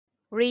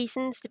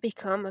Reasons to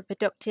become a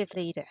productive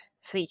leader,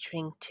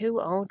 featuring two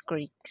old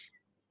Greeks.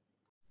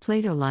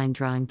 Plato line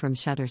drawing from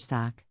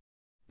Shutterstock.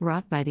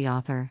 Wrought by the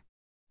author.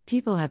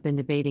 People have been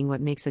debating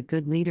what makes a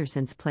good leader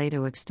since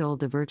Plato extolled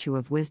the virtue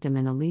of wisdom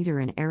in a leader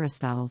and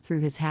Aristotle threw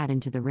his hat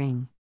into the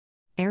ring.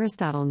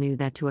 Aristotle knew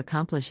that to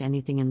accomplish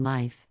anything in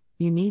life,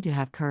 you need to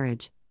have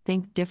courage,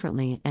 think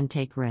differently, and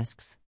take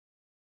risks.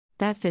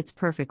 That fits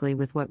perfectly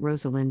with what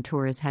Rosalind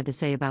Torres had to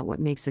say about what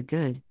makes a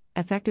good,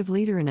 effective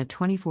leader in a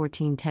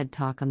 2014 TED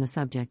Talk on the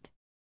subject.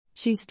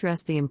 She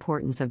stressed the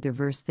importance of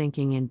diverse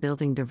thinking and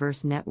building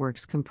diverse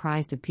networks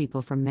comprised of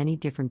people from many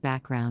different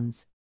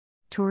backgrounds.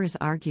 Torres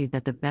argued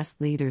that the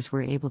best leaders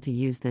were able to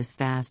use this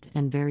vast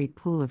and varied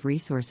pool of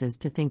resources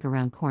to think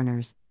around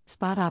corners,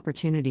 spot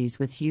opportunities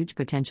with huge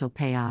potential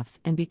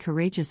payoffs, and be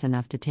courageous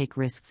enough to take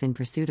risks in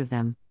pursuit of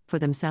them, for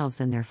themselves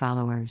and their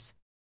followers.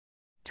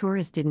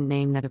 Torres didn't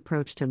name that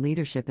approach to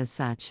leadership as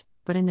such,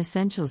 but in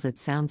essentials it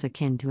sounds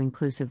akin to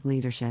inclusive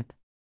leadership.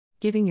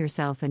 Giving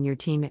yourself and your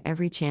team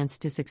every chance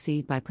to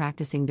succeed by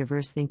practicing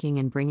diverse thinking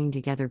and bringing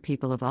together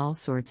people of all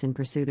sorts in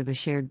pursuit of a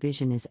shared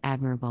vision is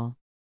admirable.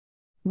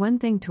 One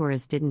thing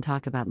Torres didn't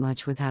talk about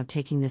much was how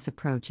taking this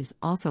approach is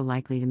also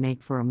likely to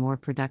make for a more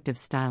productive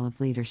style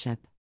of leadership.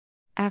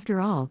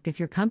 After all, if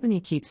your company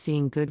keeps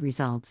seeing good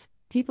results,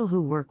 people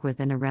who work with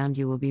and around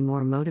you will be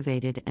more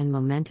motivated and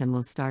momentum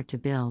will start to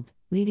build,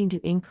 leading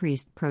to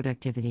increased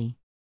productivity.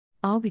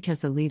 All because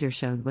the leader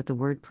showed what the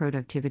word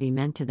productivity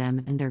meant to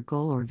them and their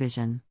goal or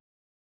vision.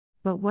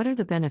 But what are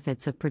the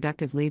benefits of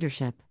productive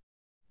leadership?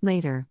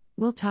 Later,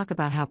 we'll talk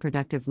about how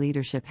productive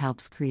leadership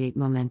helps create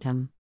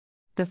momentum.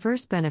 The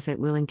first benefit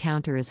we'll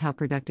encounter is how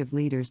productive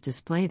leaders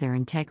display their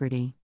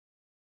integrity.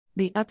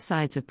 The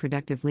upsides of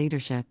productive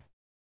leadership.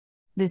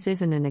 This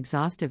isn't an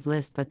exhaustive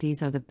list, but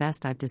these are the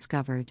best I've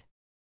discovered.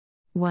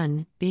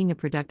 1. Being a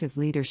productive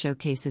leader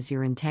showcases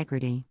your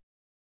integrity.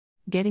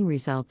 Getting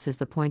results is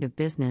the point of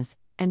business,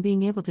 and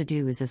being able to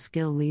do is a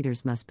skill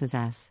leaders must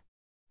possess.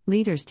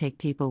 Leaders take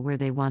people where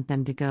they want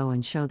them to go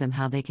and show them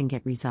how they can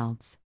get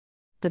results.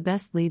 The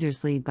best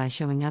leaders lead by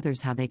showing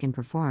others how they can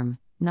perform,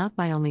 not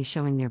by only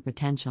showing their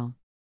potential.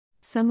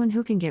 Someone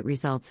who can get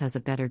results has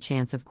a better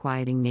chance of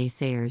quieting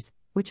naysayers,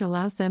 which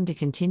allows them to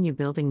continue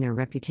building their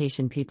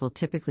reputation. People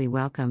typically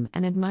welcome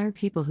and admire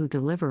people who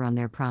deliver on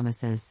their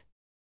promises.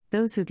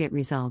 Those who get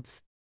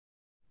results.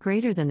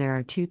 Greater than there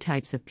are two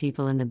types of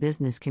people in the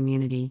business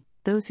community: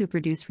 those who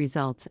produce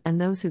results and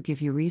those who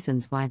give you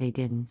reasons why they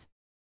didn't.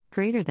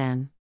 Greater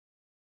than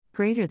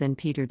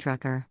Peter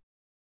Drucker.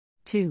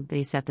 2.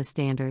 They set the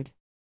standard.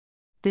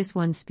 This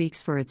one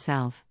speaks for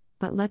itself,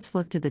 but let's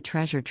look to the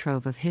treasure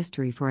trove of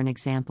history for an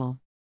example.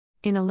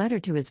 In a letter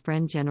to his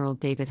friend General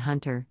David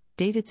Hunter,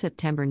 dated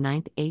September 9,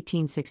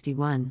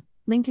 1861,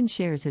 Lincoln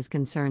shares his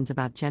concerns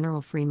about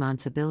General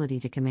Fremont's ability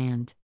to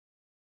command.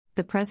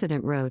 The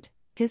president wrote,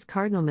 "His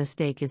cardinal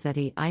mistake is that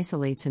he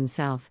isolates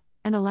himself,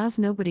 and allows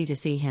nobody to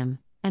see him,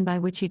 and by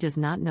which he does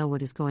not know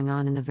what is going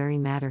on in the very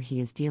matter he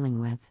is dealing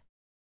with."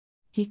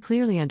 He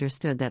clearly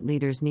understood that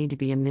leaders need to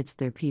be amidst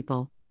their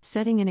people,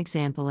 setting an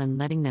example and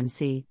letting them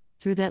see,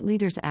 through that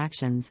leader's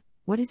actions,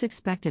 what is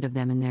expected of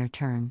them in their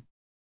turn.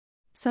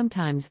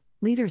 Sometimes,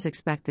 leaders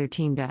expect their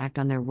team to act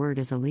on their word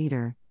as a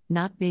leader,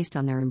 not based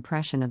on their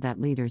impression of that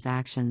leader's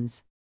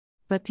actions.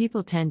 But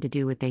people tend to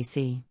do what they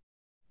see.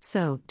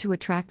 So, to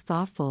attract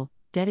thoughtful,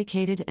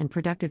 dedicated, and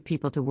productive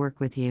people to work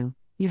with you,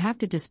 you have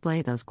to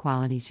display those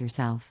qualities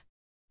yourself.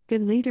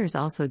 Good leaders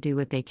also do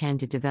what they can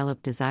to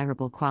develop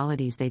desirable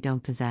qualities they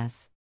don't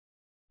possess.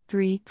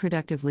 3.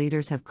 Productive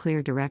leaders have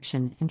clear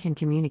direction and can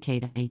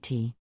communicate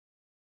it.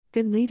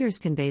 Good leaders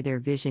convey their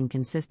vision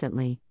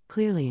consistently,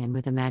 clearly, and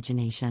with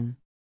imagination.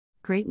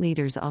 Great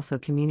leaders also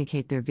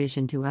communicate their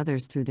vision to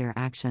others through their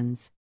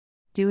actions.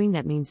 Doing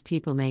that means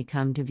people may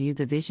come to view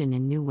the vision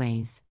in new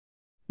ways.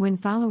 When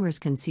followers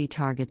can see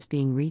targets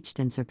being reached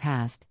and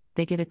surpassed,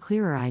 they get a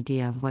clearer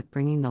idea of what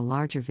bringing the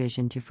larger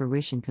vision to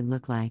fruition could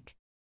look like.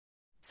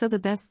 So the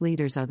best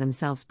leaders are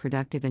themselves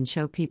productive and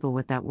show people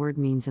what that word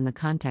means in the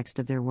context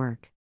of their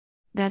work.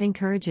 That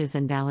encourages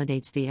and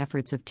validates the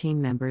efforts of team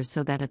members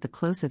so that at the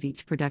close of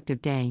each productive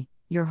day,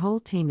 your whole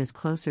team is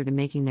closer to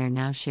making their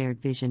now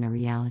shared vision a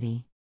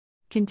reality.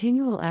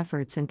 Continual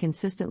efforts and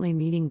consistently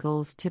meeting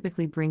goals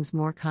typically brings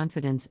more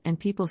confidence, and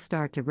people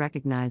start to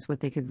recognize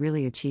what they could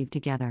really achieve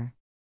together.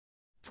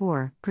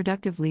 4.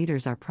 Productive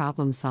leaders are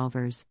problem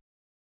solvers.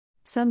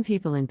 Some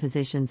people in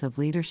positions of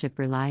leadership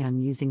rely on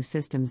using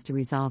systems to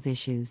resolve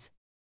issues.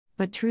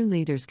 But true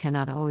leaders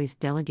cannot always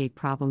delegate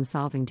problem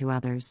solving to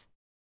others.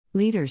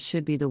 Leaders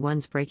should be the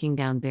ones breaking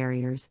down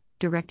barriers,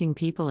 directing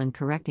people, and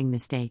correcting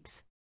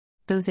mistakes.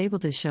 Those able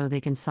to show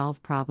they can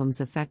solve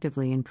problems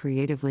effectively and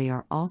creatively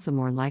are also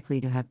more likely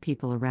to have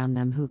people around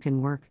them who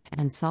can work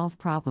and solve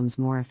problems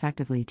more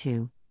effectively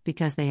too,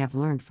 because they have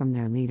learned from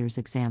their leader's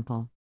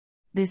example.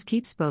 This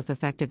keeps both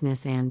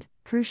effectiveness and,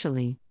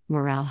 crucially,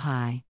 morale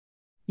high.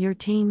 Your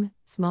team,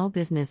 small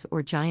business,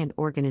 or giant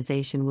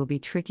organization will be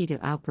tricky to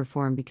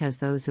outperform because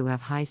those who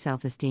have high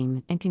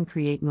self-esteem and can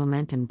create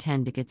momentum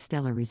tend to get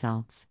stellar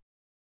results.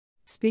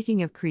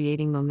 Speaking of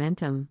creating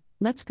momentum,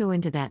 Let's go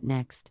into that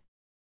next.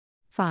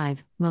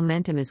 5.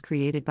 Momentum is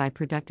created by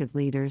productive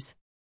leaders.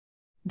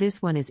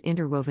 This one is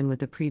interwoven with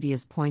the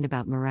previous point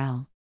about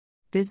morale.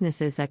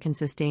 Businesses that can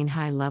sustain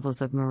high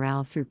levels of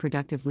morale through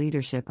productive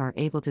leadership are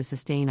able to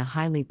sustain a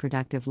highly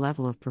productive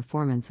level of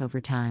performance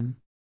over time.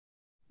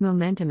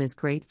 Momentum is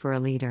great for a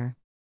leader.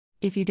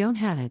 If you don't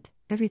have it,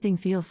 everything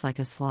feels like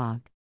a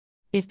slog.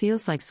 It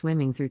feels like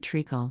swimming through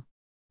treacle.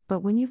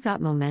 But when you've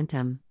got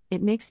momentum,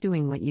 it makes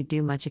doing what you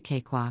do much a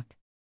cakewalk.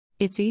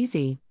 It's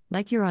easy,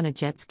 like you're on a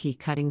jet ski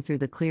cutting through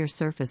the clear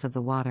surface of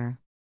the water.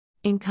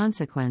 In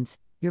consequence,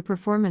 your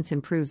performance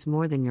improves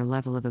more than your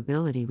level of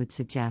ability would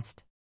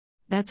suggest.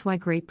 That's why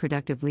great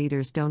productive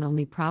leaders don't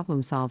only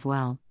problem solve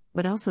well,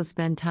 but also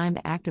spend time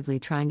actively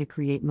trying to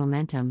create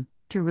momentum,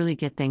 to really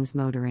get things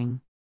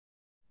motoring.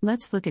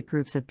 Let's look at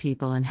groups of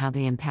people and how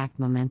they impact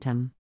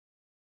momentum.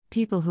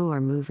 People who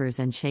are movers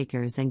and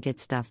shakers and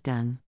get stuff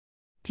done.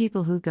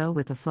 People who go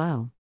with the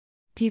flow.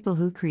 People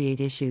who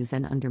create issues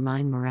and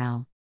undermine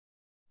morale.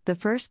 The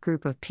first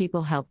group of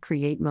people help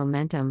create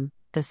momentum,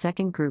 the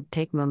second group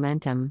take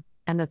momentum,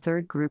 and the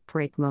third group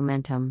break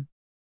momentum.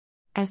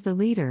 As the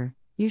leader,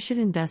 you should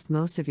invest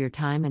most of your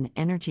time and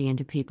energy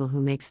into people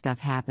who make stuff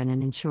happen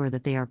and ensure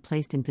that they are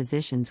placed in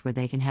positions where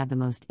they can have the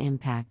most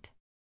impact.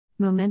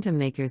 Momentum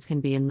makers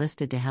can be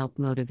enlisted to help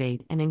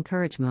motivate and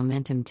encourage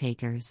momentum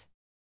takers.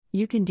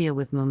 You can deal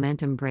with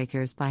momentum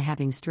breakers by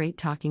having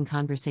straight-talking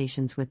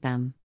conversations with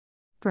them.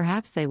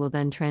 Perhaps they will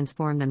then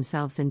transform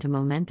themselves into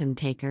momentum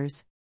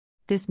takers.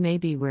 This may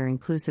be where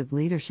inclusive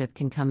leadership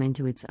can come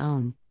into its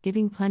own,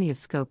 giving plenty of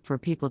scope for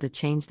people to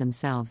change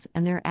themselves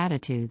and their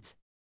attitudes.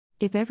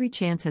 If every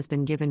chance has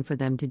been given for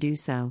them to do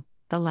so,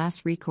 the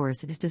last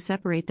recourse is to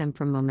separate them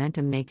from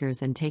momentum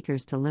makers and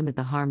takers to limit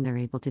the harm they're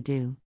able to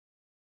do.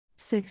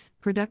 6.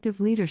 Productive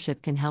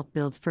leadership can help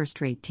build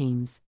first-rate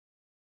teams.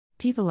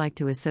 People like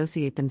to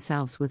associate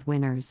themselves with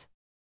winners.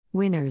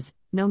 Winners,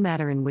 no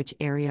matter in which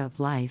area of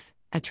life,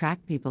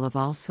 attract people of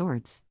all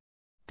sorts.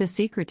 The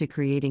secret to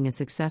creating a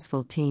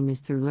successful team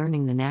is through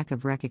learning the knack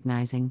of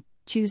recognizing,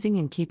 choosing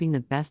and keeping the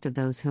best of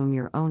those whom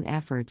your own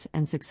efforts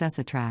and success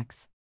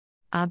attracts.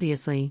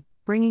 Obviously,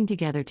 bringing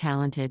together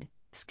talented,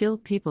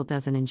 skilled people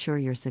doesn't ensure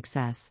your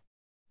success.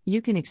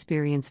 You can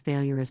experience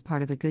failure as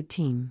part of a good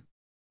team.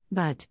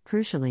 But,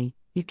 crucially,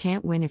 you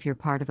can't win if you're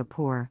part of a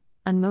poor,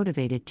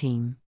 unmotivated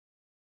team.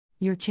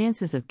 Your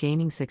chances of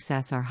gaining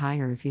success are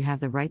higher if you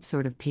have the right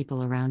sort of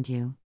people around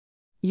you.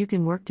 You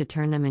can work to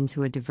turn them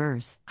into a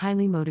diverse,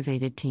 highly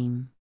motivated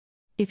team.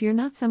 If you're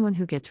not someone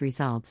who gets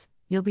results,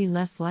 you'll be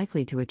less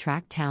likely to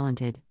attract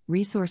talented,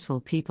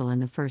 resourceful people in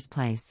the first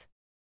place.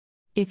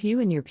 If you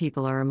and your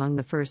people are among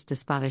the first to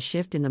spot a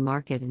shift in the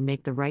market and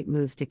make the right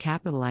moves to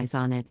capitalize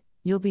on it,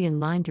 you'll be in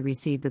line to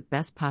receive the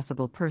best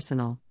possible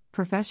personal,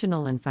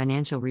 professional, and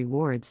financial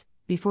rewards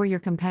before your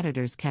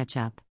competitors catch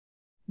up.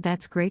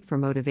 That's great for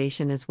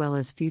motivation as well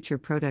as future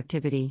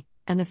productivity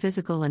and the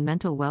physical and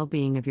mental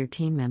well-being of your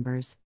team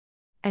members.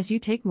 As you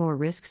take more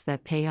risks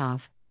that pay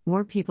off,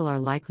 more people are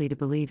likely to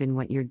believe in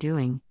what you're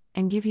doing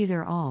and give you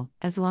their all,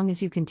 as long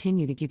as you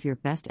continue to give your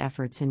best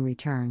efforts in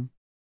return.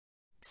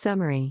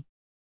 Summary.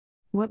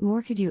 What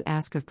more could you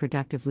ask of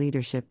productive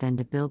leadership than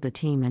to build the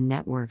team and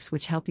networks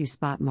which help you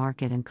spot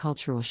market and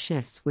cultural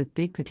shifts with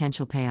big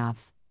potential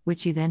payoffs,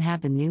 which you then have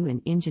the new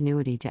and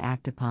ingenuity to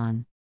act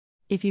upon?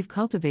 If you've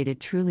cultivated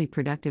truly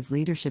productive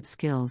leadership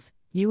skills,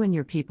 you and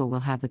your people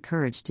will have the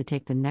courage to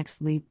take the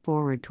next leap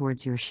forward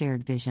towards your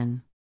shared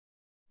vision.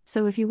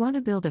 So if you want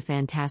to build a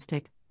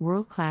fantastic,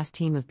 world-class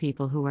team of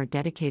people who are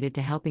dedicated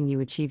to helping you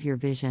achieve your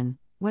vision,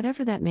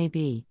 whatever that may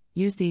be,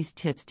 use these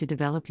tips to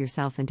develop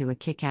yourself into a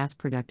kick-ass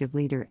productive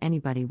leader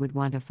anybody would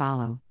want to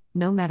follow,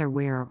 no matter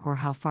where or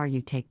how far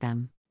you take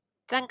them.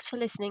 Thanks for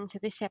listening to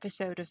this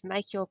episode of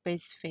Make Your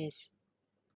Biz Fizz.